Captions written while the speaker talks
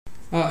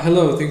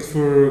Hello, thanks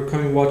for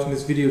coming and watching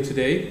this video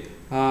today.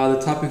 The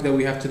topic that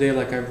we have today,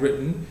 like I've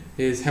written,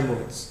 is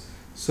hemorrhoids.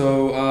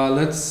 So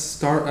let's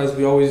start, as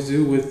we always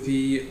do, with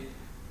the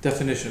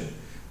definition.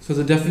 So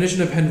the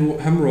definition of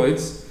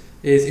hemorrhoids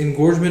is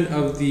engorgement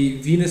of the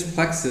venous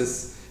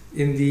plexus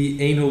in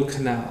the anal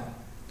canal.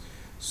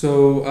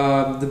 So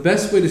the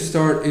best way to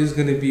start is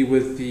going to be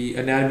with the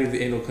anatomy of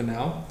the anal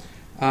canal.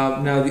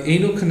 Now the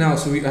anal canal,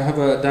 so I have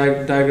a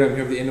diagram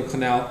here of the anal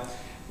canal,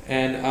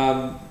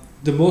 and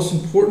the most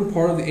important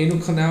part of the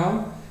anal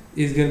canal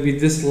is going to be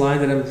this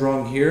line that I'm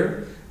drawing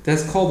here.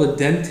 That's called the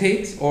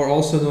dentate, or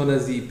also known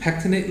as the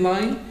pectinate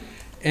line.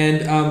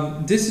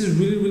 And this is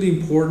really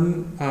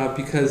important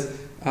because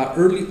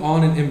early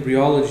on in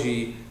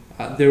embryology,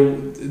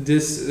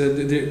 it's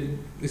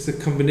a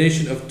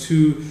combination of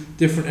two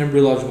different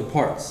embryological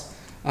parts.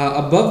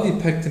 Above the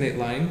pectinate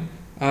line,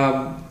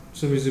 so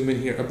let me zoom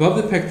in here. Above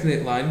the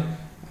pectinate line,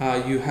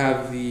 you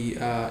have the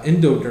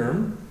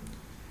endoderm.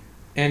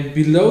 And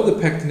below the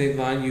pectinate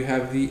line, you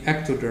have the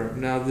ectoderm.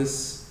 Now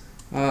this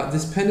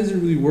pen isn't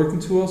really working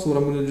too well, so what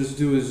I'm going to just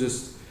do is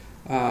just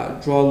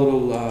draw a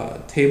little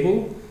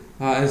table.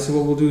 And so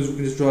what we'll do is we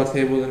can just draw a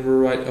table, and we'll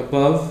write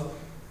above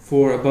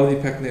for above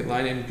the pectinate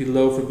line, and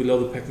below for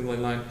below the pectinate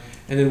line.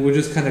 And then we'll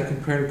just kind of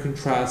compare and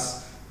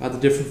contrast the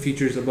different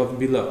features above and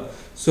below.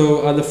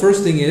 So the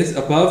first thing is,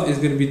 above is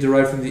going to be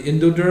derived from the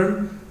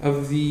endoderm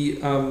of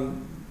the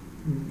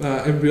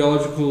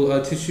embryological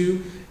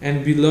tissue,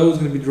 and below is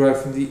going to be derived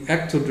from the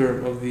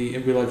ectoderm of the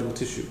embryological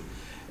tissue.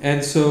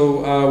 And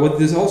so what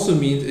this also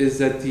means is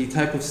that the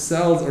type of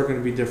cells are going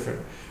to be different.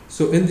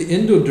 So in the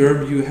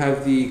endoderm, you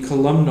have the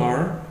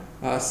columnar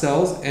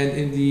cells, and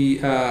in the,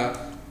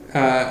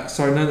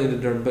 sorry, not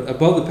endoderm, but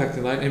above the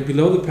pectinate line, and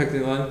below the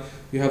pectinate line,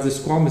 you have the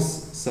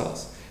squamous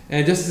cells.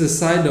 And just as a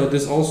side note,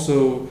 this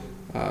also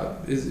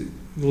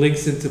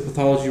links into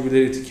pathology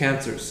related to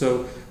cancer.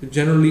 So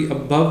generally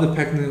above the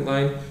pectinate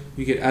line,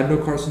 you get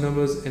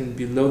adenocarcinomas, and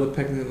below the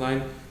pectinate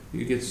line,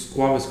 you get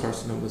squamous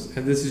carcinomas.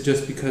 And this is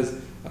just because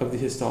of the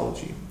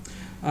histology.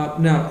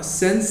 Now,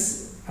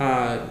 since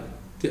above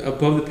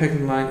the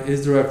pectinate line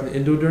is derived from the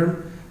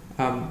endoderm,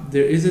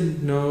 there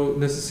isn't no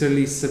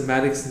necessarily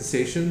somatic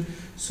sensation,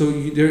 so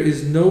there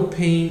is no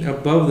pain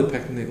above the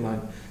pectinate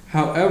line.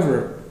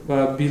 However,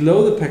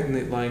 below the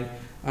pectinate line,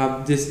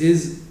 this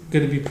is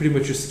going to be pretty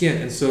much your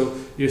skin, and so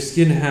your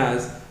skin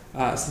has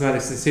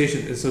somatic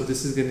sensation, and so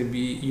this is going to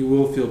be, you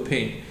will feel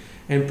pain.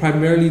 And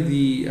primarily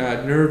the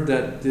nerve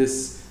that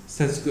this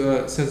sense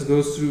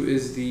goes through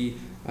is the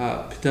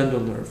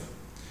pudendal nerve.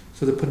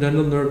 So the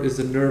pudendal nerve is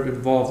the nerve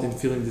involved in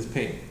feeling this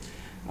pain.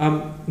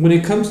 When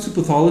it comes to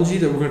pathology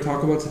that we're going to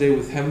talk about today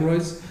with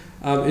hemorrhoids,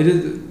 it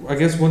is, I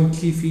guess one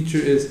key feature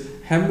is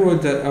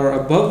hemorrhoids that are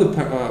above the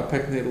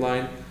pectinate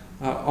line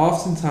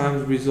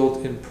oftentimes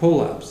result in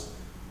prolapse,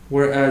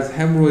 whereas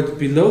hemorrhoids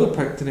below the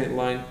pectinate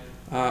line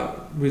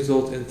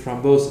result in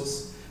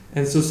thrombosis.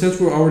 And so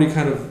since we're already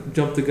kind of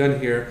jumped the gun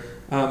here,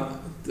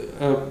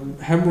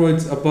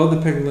 hemorrhoids above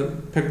the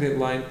pectinate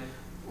line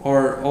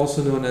are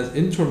also known as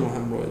internal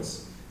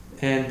hemorrhoids,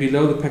 and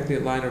below the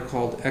pectinate line are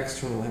called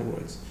external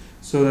hemorrhoids.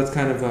 So that's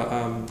kind of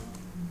a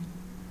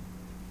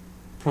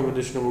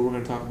premonition of what we're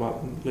going to talk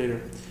about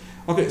later.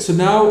 Okay, so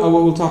now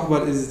what we'll talk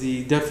about is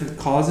the definite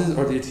causes,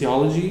 or the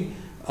etiology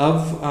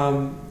of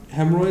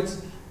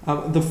hemorrhoids.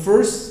 The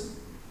first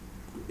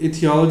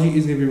etiology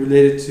is going to be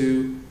related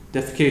to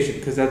defecation,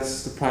 because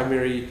that's the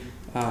primary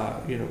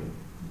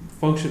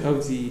function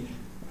of the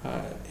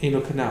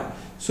anal canal.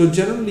 So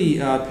generally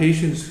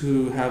patients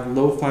who have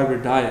low fiber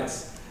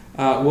diets,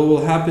 what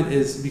will happen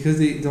is, because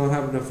they don't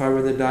have enough fiber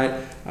in their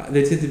diet,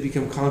 they tend to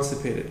become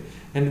constipated.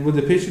 And when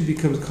the patient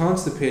becomes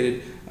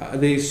constipated,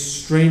 they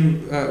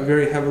strain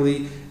very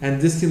heavily, and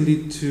this can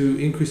lead to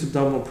increased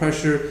abdominal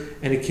pressure,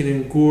 and it can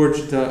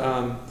engorge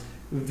the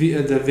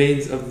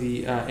veins of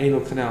the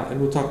anal canal.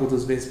 And we'll talk about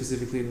those veins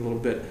specifically in a little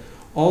bit.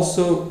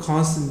 Also,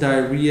 constant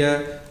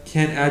diarrhea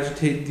can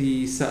agitate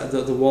the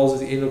walls of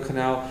the anal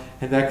canal,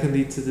 and that can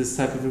lead to this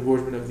type of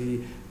engorgement of the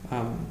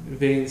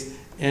veins.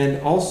 And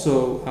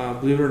also,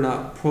 believe it or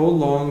not,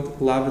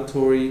 prolonged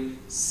lavatory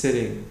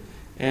sitting.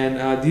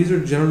 And these are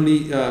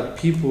generally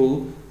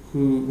people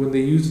who, when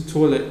they use the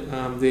toilet,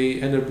 they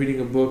end up reading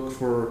a book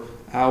for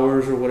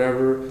hours or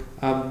whatever.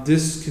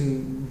 This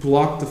can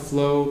block the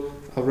flow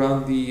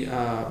around the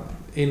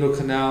anal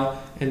canal,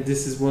 and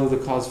this is one of the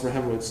causes for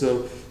hemorrhoids.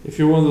 So if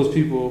you're one of those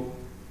people,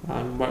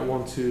 you might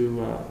want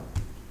to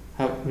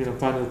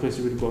find another place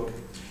to read a book.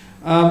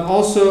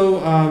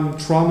 Also,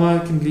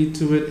 trauma can lead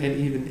to it, and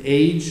even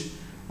age.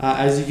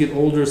 As you get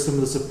older, some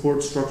of the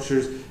support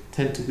structures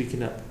tend to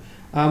weaken up.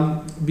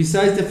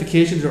 Besides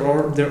defecation,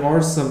 there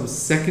are some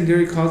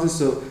secondary causes,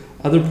 so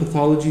other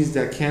pathologies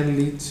that can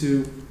lead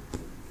to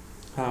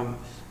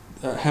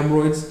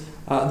hemorrhoids.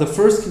 The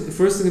first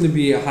is going to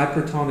be a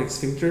hypertonic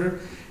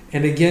sphincter.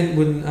 And again,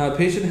 when a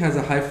patient has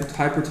a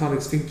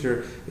hypertonic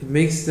sphincter, it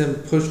makes them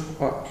push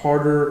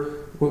harder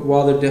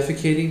while they're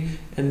defecating,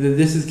 and then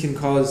this can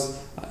cause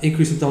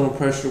increased abdominal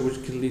pressure,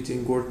 which can lead to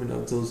engorgement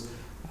of those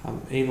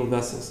anal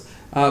vessels.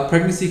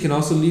 Pregnancy can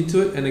also lead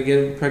to it, and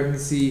again,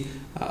 pregnancy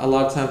a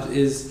lot of times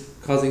is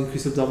causing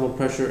increased abdominal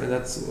pressure, and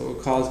that's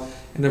cause.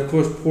 And of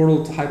course,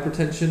 portal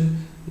hypertension,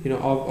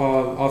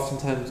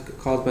 oftentimes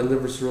caused by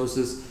liver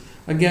cirrhosis.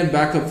 Again,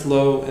 backup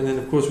flow, and then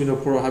of course we know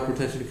portal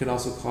hypertension can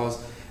also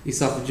cause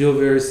esophageal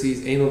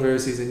varices, anal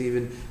varices, and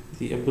even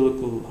the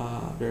umbilical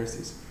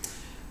varices.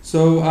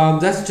 So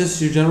that's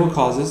just your general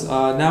causes.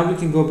 Now we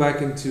can go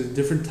back into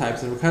different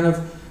types, and we're kind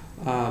of,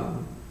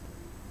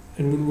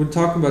 and when we're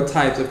talking about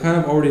types, I've kind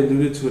of already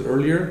alluded to it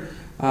earlier.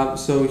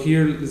 So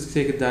here, let's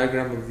take a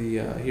diagram of the,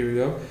 here we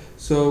go.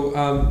 So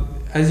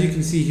as you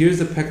can see, here's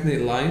the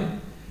pectinate line,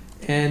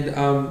 and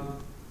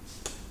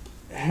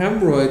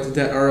hemorrhoids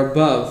that are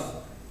above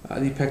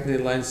the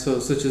pectinate line, so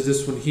such as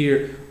this one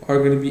here, are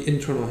going to be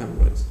internal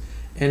hemorrhoids.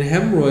 And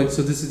hemorrhoids,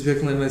 so this is the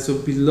pectinate line, so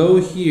below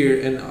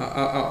here and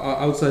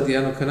outside the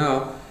anal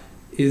canal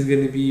is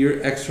going to be your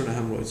external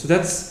hemorrhoids. So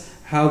that's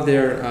how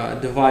they're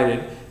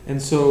divided.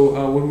 And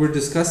so when we're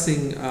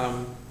discussing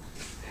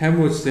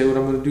hemorrhoids today, what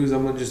I'm going to do is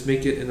I'm going to just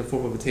make it in the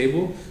form of a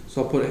table.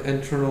 So I'll put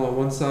internal on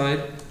one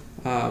side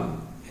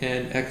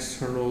and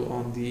external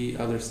on the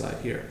other side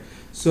here.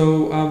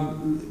 So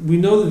we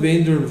know the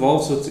veins are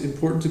involved, so it's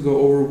important to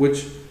go over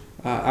which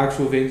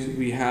actual veins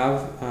we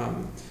have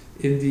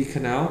in the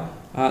canal.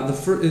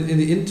 In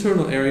the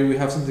internal area, we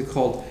have something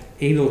called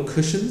anal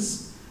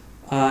cushions,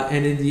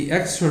 and in the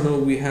external,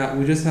 we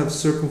just have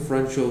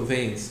circumferential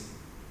veins.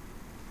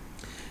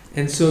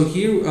 And so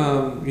here,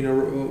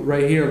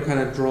 right here, I've kind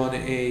of drawn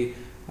a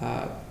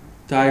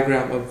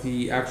diagram of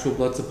the actual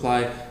blood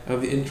supply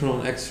of the internal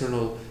and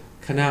external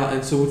canal.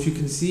 And so what you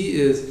can see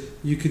is,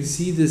 you can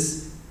see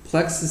this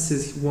plexus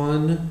is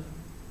 1,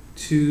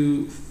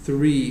 2,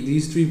 3.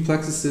 These 3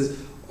 plexuses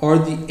are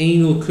the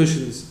anal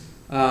cushions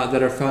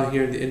that are found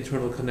here in the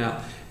internal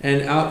canal.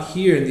 And out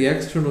here in the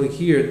external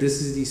here,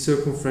 this is the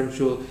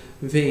circumferential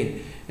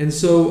vein. And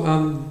so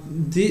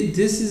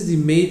this is the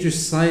major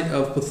site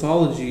of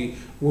pathology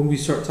when we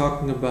start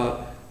talking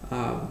about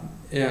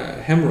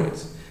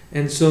hemorrhoids.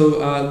 And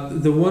so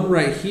the one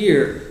right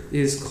here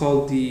is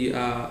called the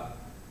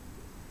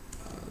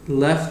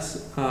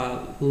left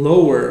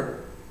lower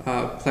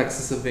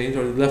plexus of veins,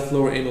 or the left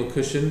lower anal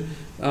cushion.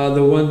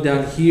 The one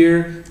down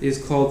here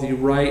is called the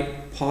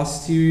right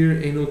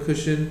posterior anal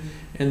cushion,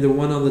 and the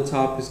one on the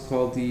top is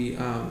called the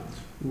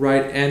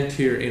right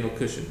anterior anal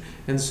cushion.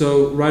 And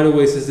so right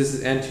away, since this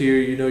is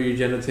anterior, you know your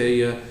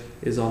genitalia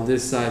is on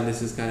this side, and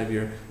this is kind of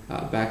your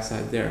back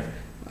side there.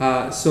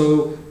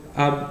 So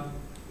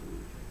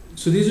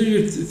these are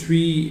your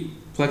 3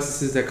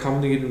 plexuses that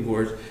commonly get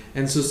engorged.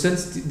 And so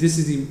since this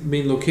is the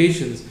main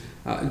locations,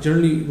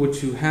 generally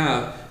what you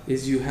have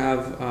is you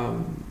have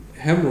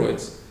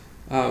hemorrhoids.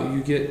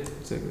 You get,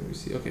 let me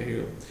see, okay, here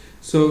you go.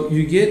 So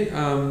you get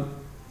what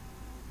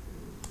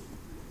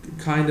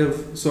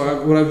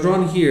I've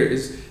drawn here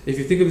is, if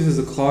you think of this as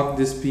a clock,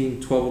 this being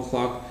 12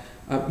 o'clock,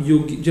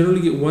 you'll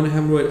generally get one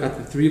hemorrhoid at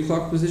the 3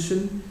 o'clock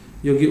position,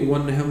 you'll get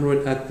one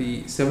hemorrhoid at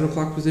the 7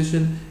 o'clock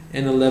position,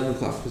 and 11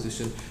 o'clock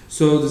position.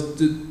 So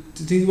the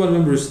thing you want to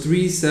remember is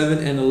 3, 7,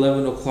 and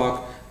 11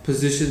 o'clock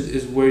positions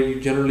is where you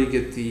generally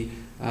get the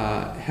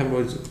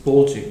hemorrhoids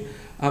bulging.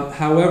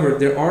 However,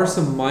 there are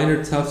some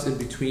minor tufts in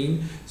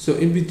between. So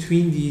in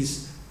between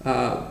these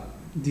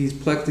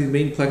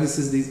main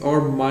plexuses, these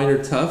are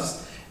minor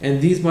tufts, and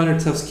these minor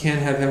tufts can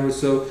have hemorrhoids.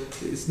 So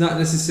it's not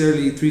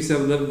necessarily 3,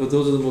 7, 11, but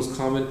those are the most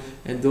common,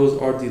 and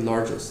those are the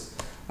largest.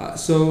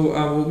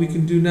 What we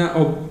can do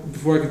now,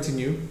 before I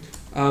continue,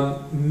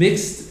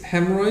 mixed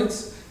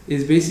hemorrhoids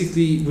is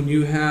basically when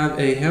you have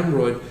a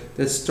hemorrhoid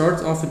that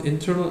starts off an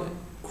internal,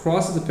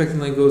 crosses the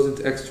pectinate line, goes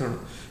into external.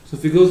 So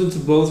if it goes into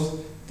both,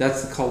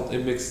 that's called a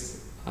mixed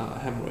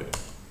hemorrhoid.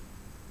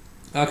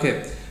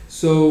 Okay,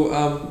 so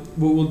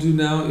what we'll do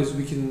now is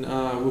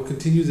we'll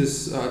continue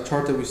this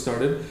chart that we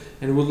started,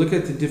 and we'll look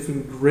at the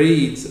different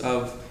grades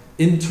of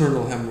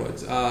internal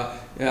hemorrhoids.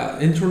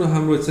 Internal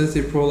hemorrhoids, since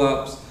they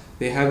prolapse,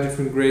 they have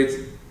different grades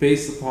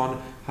based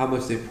upon how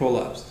much they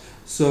prolapse.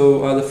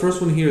 So the first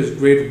one here is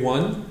grade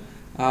 1,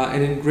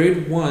 and in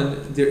grade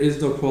 1 there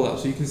is no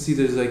prolapse. So you can see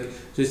there's like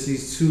just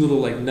these 2 little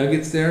like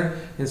nuggets there,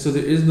 and so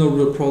there is no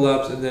real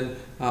prolapse. And then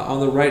on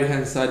the right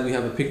hand side we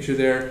have a picture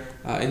there,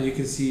 and you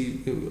can see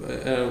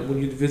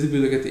when you visibly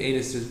look at the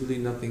anus, there's really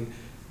nothing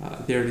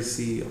there to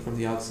see from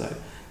the outside.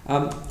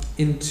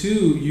 In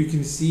 2, you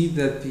can see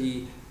that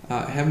the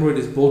hemorrhoid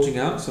is bulging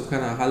out, so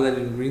kind of highlighted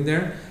in green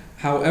there.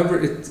 However,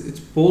 it's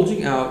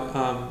bulging out,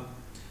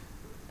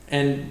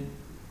 and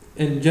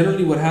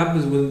generally what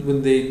happens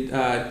when they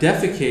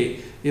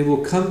defecate, it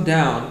will come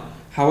down.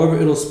 However,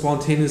 it'll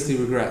spontaneously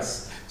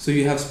regress. So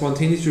you have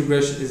spontaneous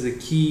regression is a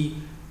key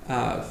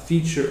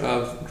feature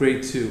of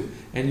grade 2,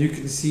 and you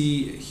can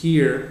see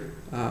here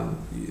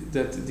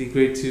that the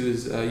grade 2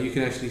 is you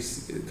can actually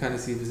kind of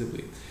see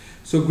visibly.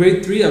 So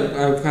grade 3,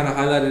 I've kind of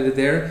highlighted it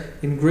there.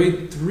 In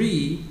grade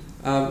 3,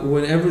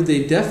 whenever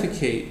they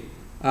defecate,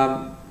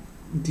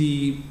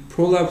 the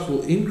prolapse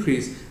will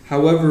increase.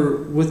 However,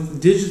 with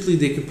digitally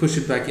they can push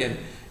it back in,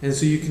 and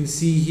so you can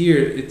see here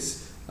it's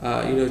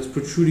it's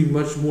protruding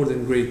much more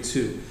than grade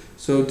 2.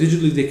 So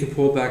digitally they can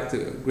pull back to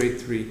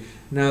grade 3.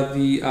 Now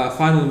the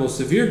final most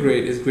severe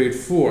grade is grade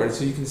 4. And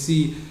so you can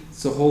see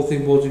it's the whole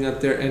thing bulging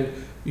out there. And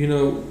you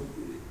know,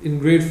 in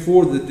grade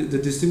 4, the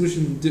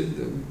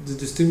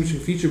distinguishing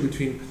feature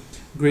between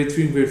grade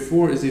 3 and grade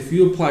 4 is if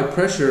you apply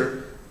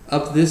pressure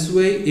up this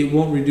way, it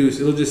won't reduce.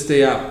 It'll just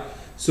stay out.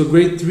 So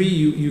grade 3,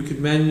 you could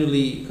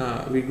manually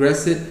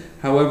regress it.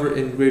 However,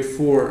 in grade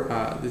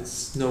 4,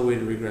 it's no way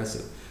to regress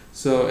it.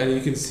 So, and you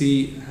can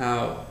see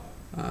how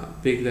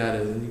big that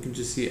is, and you can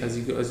just see as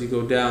you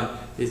go down,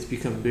 it's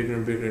become bigger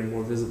and bigger and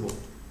more visible.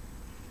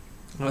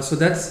 So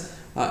that's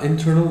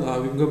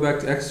internal. We can go back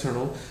to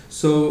external.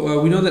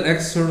 So we know that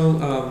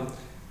external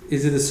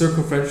is in the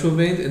circumferential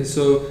veins, and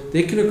so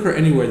they can occur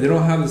anywhere. They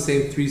don't have the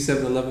same 3,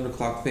 7, 11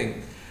 o'clock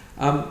thing.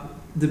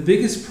 The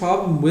biggest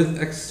problem with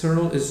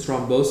external is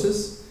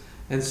thrombosis.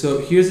 And so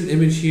here's an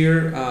image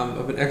here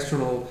of an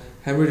external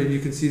hemorrhoid, and you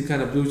can see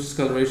kind of bluish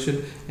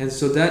discoloration. And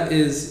so that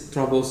is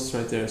thrombosis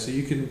right there. So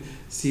you can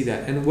see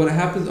that. And what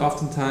happens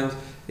oftentimes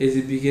is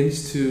it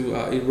begins to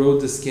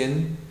erode the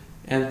skin,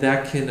 and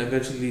that can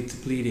eventually lead to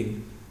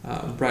bleeding,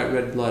 bright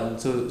red blood.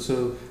 And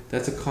so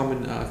that's a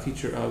common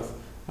feature of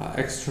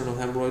external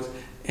hemorrhoids.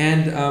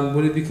 And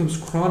when it becomes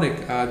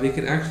chronic, they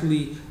can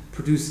actually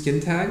produce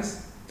skin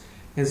tags.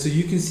 And so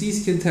you can see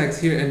skin tags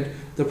here, and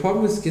the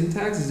problem with skin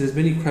tags is there's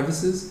many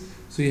crevices.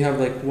 So you have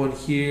like one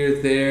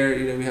here, there,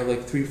 you know, we have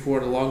like 3, 4,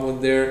 and a long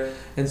one there.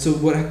 And so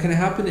what can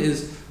happen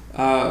is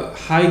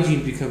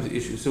hygiene becomes an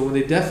issue. So when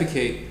they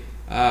defecate,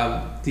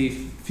 the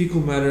fecal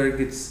matter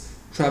gets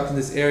trapped in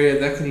this area.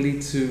 That can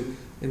lead to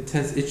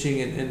intense itching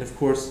and of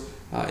course,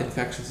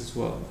 infections as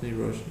well, and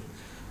erosion.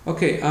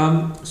 Okay,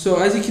 so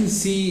as you can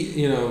see,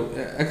 you know,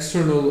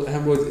 external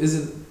hemorrhoids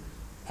isn't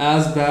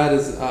as bad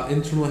as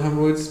internal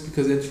hemorrhoids,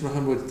 because internal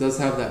hemorrhoids does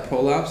have that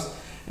prolapse,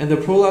 and the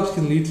prolapse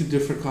can lead to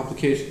different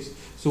complications.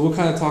 So we'll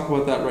kind of talk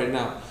about that right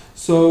now.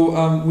 So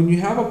when you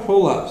have a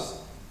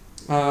prolapse,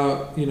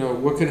 you know,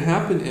 what can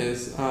happen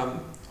is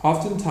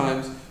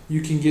oftentimes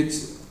you can get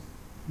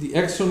the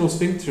external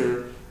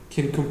sphincter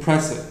can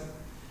compress it.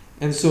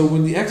 And so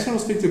when the external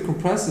sphincter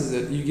compresses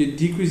it, you get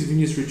decreased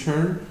venous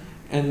return,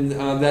 and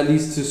that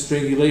leads to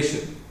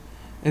strangulation.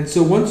 And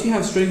so once you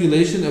have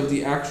strangulation of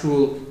the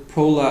actual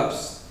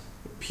prolapse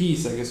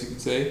piece, I guess you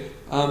could say,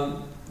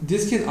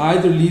 this can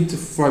either lead to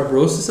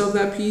fibrosis of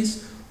that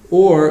piece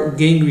or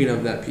gangrene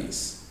of that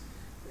piece.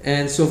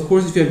 And so of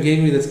course if you have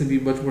gangrene, that's going to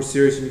be much more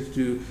serious. You need to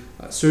do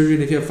surgery,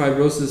 and if you have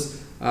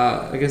fibrosis,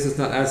 I guess it's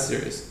not as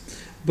serious.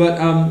 But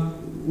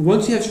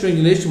once you have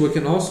strangulation, what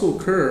can also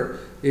occur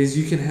is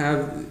you can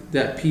have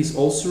that piece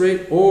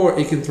ulcerate, or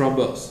it can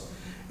thrombose.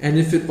 And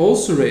if it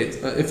ulcerates,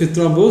 if it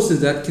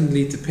thromboses, that can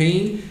lead to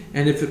pain,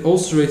 and if it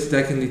ulcerates,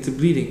 that can lead to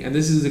bleeding. And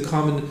this is the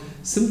common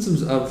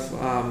symptoms of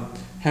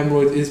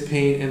hemorrhoid is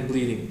pain and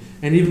bleeding,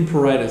 and even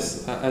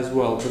pruritus as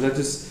well. But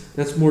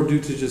that's more due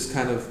to just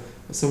kind of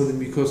some of the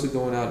mucosa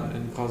going out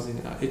and causing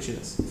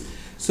itchiness.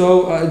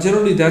 So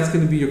generally, that's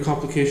going to be your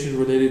complication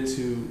related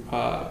to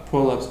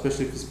prolapse,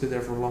 especially if it's been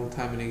there for a long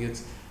time and it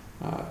gets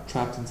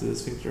trapped into the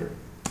sphincter.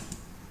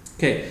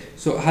 Okay,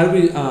 so how do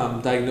we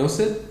diagnose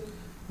it?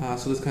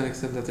 So let's kind of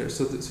extend that there.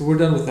 So we're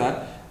done with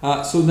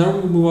that. So now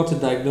we're going to move on to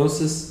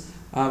diagnosis.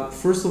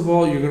 First of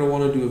all, you're going to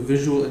want to do a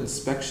visual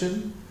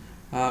inspection.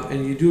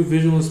 And you do a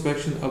visual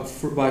inspection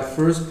by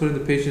first putting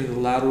the patient in the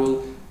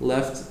lateral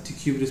left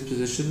decubitus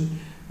position.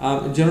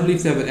 Generally,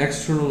 if they have an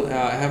external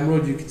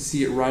hemorrhoid, you can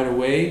see it right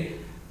away.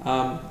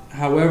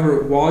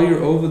 However, while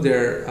you're over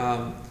there,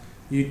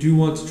 you do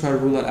want to try to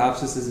rule out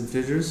abscesses and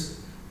fissures.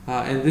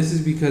 And this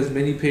is because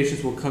many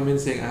patients will come in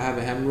saying, I have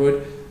a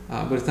hemorrhoid,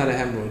 but it's not a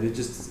hemorrhoid.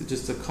 It's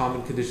just a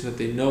common condition that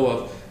they know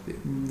of.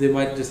 They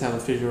might just have a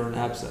fissure or an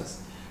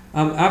abscess.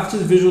 After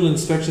the visual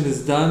inspection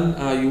is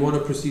done, you want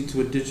to proceed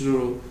to a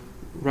digital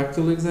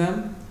rectal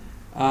exam.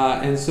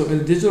 And so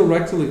in a digital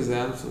rectal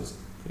exam,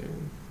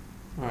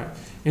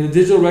 in a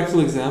digital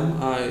rectal exam,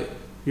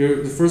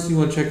 the first thing you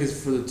want to check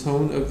is for the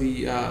tone of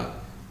the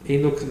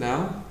anal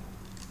canal.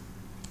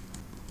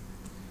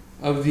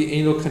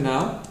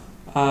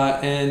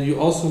 And you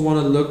also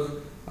want to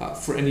look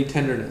for any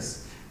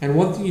tenderness. And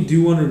one thing you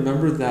do want to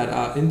remember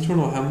that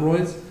internal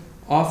hemorrhoids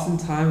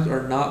oftentimes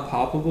are not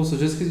palpable. So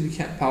just because you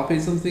can't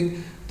palpate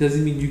something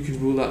doesn't mean you can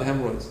rule out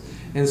hemorrhoids.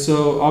 And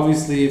so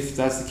obviously if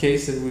that's the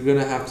case, then we're going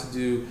to have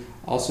to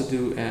also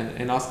do an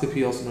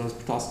endoscopy, also known as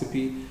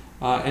pathoscopy.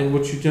 And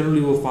what you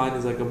generally will find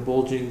is like a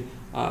bulging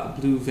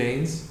blue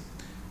veins.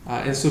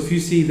 And so if you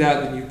see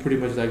that, then you pretty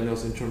much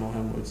diagnose internal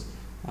hemorrhoids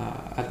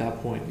at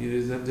that point.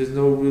 There's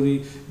no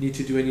really need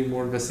to do any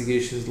more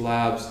investigations,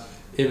 labs,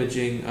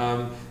 imaging.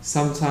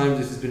 Sometimes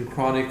if it's been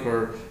chronic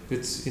or if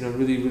it's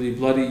really, really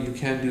bloody, you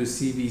can do a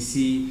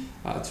CBC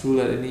to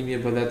rule out anemia,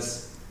 but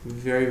that's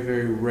very,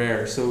 very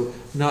rare, so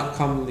not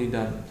commonly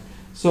done.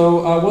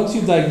 So once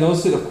you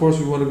diagnose it, of course,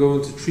 we want to go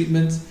into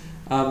treatment.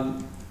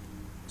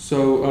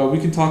 So we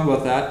can talk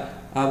about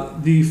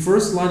that. The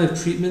first line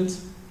of treatment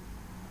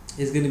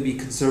is going to be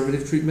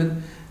conservative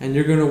treatment, and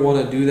you're going to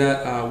want to do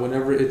that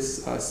whenever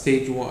it's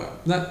stage one.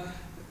 Not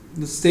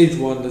stage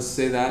one, let's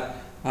say that.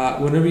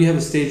 whenever you have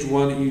a stage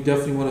 1, you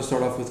definitely want to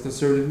start off with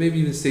conservative, maybe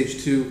even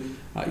stage 2,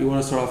 you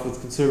want to start off with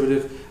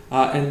conservative.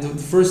 And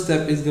the first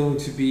step is going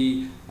to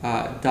be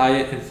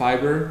diet and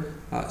fiber.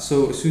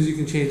 So as soon as you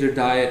can change their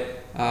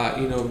diet,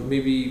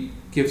 maybe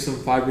give some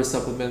fiber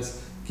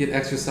supplements, get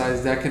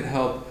exercise, that can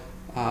help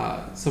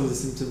some of the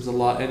symptoms a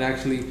lot. And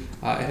actually,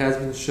 it has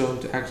been shown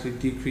to actually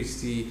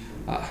decrease the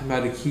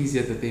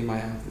hematochezia that they might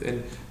have.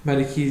 And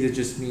hematochezia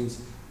just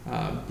means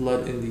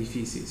blood in the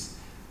feces.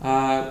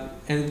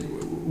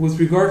 And with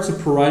regards to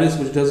pruritus,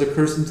 which does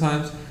occur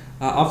sometimes,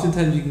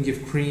 oftentimes you can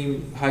give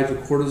cream.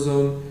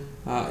 Hydrocortisone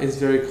is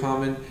very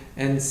common,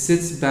 and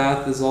sitz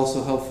bath is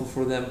also helpful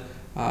for them,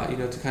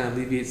 to kind of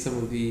alleviate some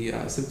of the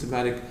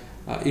symptomatic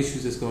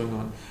issues that's going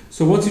on.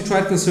 So once you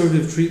try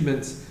conservative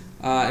treatment,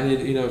 and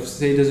if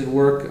say it doesn't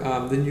work,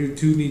 then you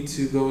do need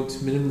to go into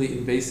minimally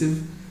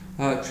invasive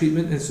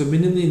treatment. And so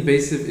minimally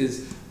invasive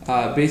is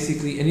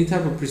basically any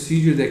type of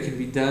procedure that can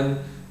be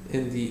done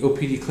in the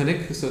OPD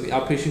clinic, so the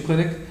outpatient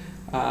clinic.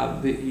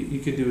 You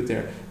can do it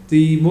there.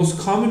 The most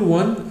common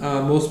one,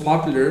 most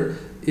popular,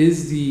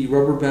 is the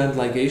rubber band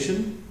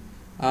ligation.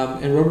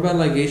 And rubber band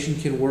ligation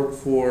can work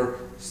for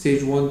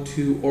stage 1,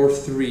 2, or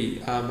 3.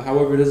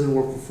 However, it doesn't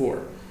work for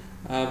 4.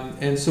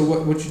 And so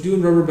what you do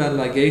in rubber band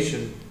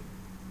ligation,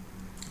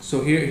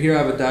 so here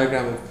I have a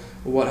diagram of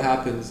what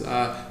happens.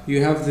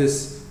 You have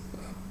this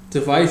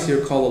device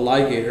here called a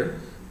ligator.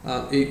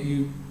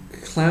 You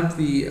clamp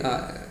the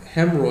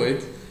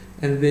hemorrhoid,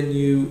 and then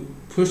you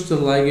push the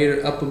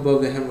ligator up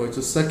above the hemorrhoid,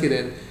 so suck it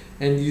in,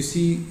 and you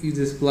see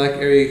this black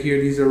area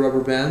here. These are rubber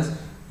bands.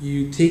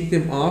 You take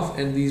them off,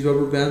 and these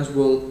rubber bands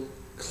will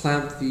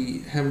clamp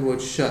the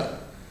hemorrhoid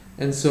shut.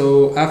 And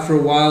so after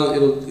a while,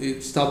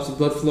 it stops the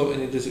blood flow,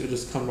 and it'll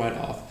just come right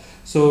off.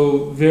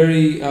 So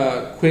very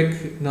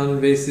quick,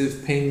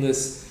 non-invasive,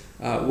 painless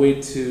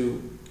way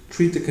to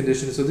treat the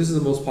condition. So this is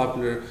the most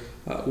popular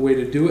way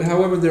to do it.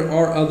 However, there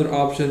are other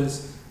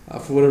options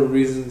for whatever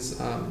reasons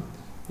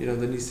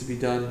that needs to be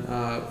done.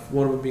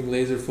 One of them being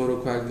laser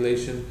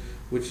photocoagulation,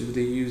 which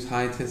they use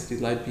high intensity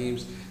light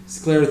beams,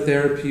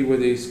 sclerotherapy, where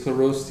they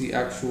sclerose the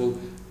actual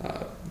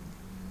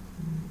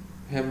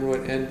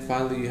hemorrhoid, and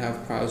finally you have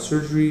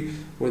cryosurgery,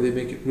 where they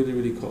make it really,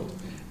 really cold.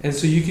 And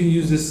so you can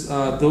use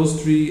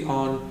those 3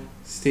 on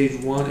stage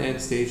 1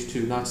 and stage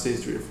 2, not stage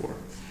 3 or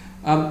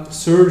 4.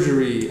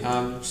 Surgery.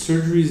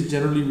 Surgery is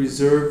generally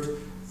reserved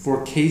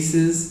for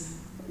cases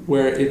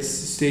where it's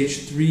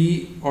stage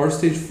 3 or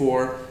stage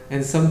 4,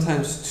 and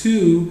sometimes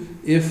 2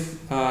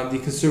 if the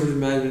conservative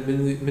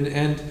management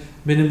and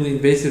minimally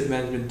invasive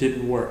management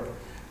didn't work.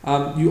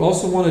 You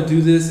also want to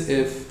do this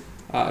if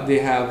they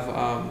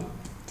have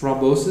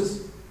thrombosis.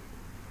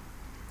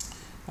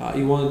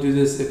 You want to do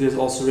this if there's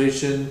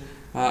ulceration,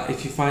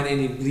 if you find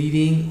any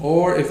bleeding,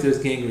 or if there's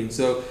gangrene.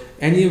 So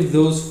any of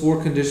those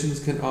 4 conditions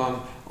can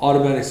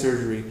automatic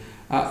surgery.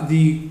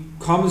 The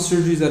common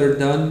surgeries that are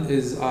done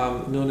is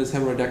known as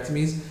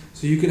hemorrhoidectomies.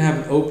 So you can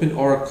have an open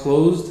or a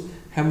closed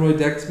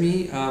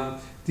hemorrhoidectomy.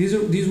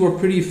 These were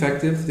pretty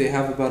effective. They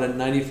have about a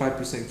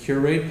 95% cure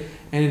rate,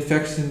 and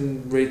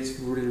infection rates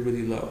really,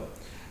 really low.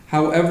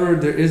 However,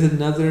 there is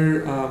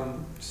another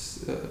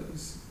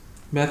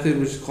method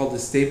which is called the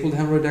stapled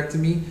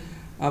hemorrhoidectomy.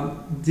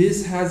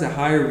 This has a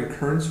higher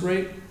recurrence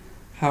rate.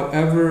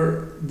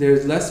 However,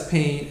 there's less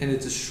pain and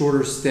it's a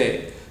shorter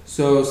stay.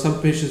 So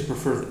some patients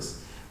prefer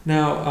this.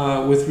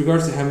 Now, with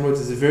regards to hemorrhoids,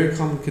 it's a very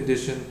common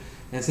condition,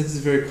 and since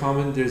it's very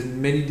common, there's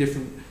many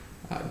different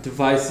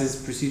devices,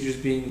 procedures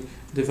being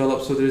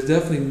developed. So there's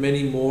definitely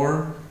many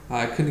more.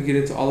 I couldn't get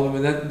into all of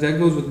them, and that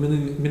goes with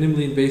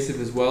minimally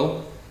invasive as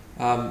well.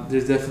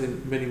 There's definitely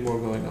many more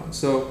going on.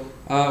 So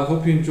I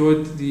hope you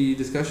enjoyed the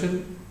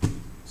discussion.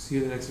 See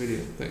you in the next video.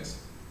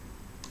 Thanks.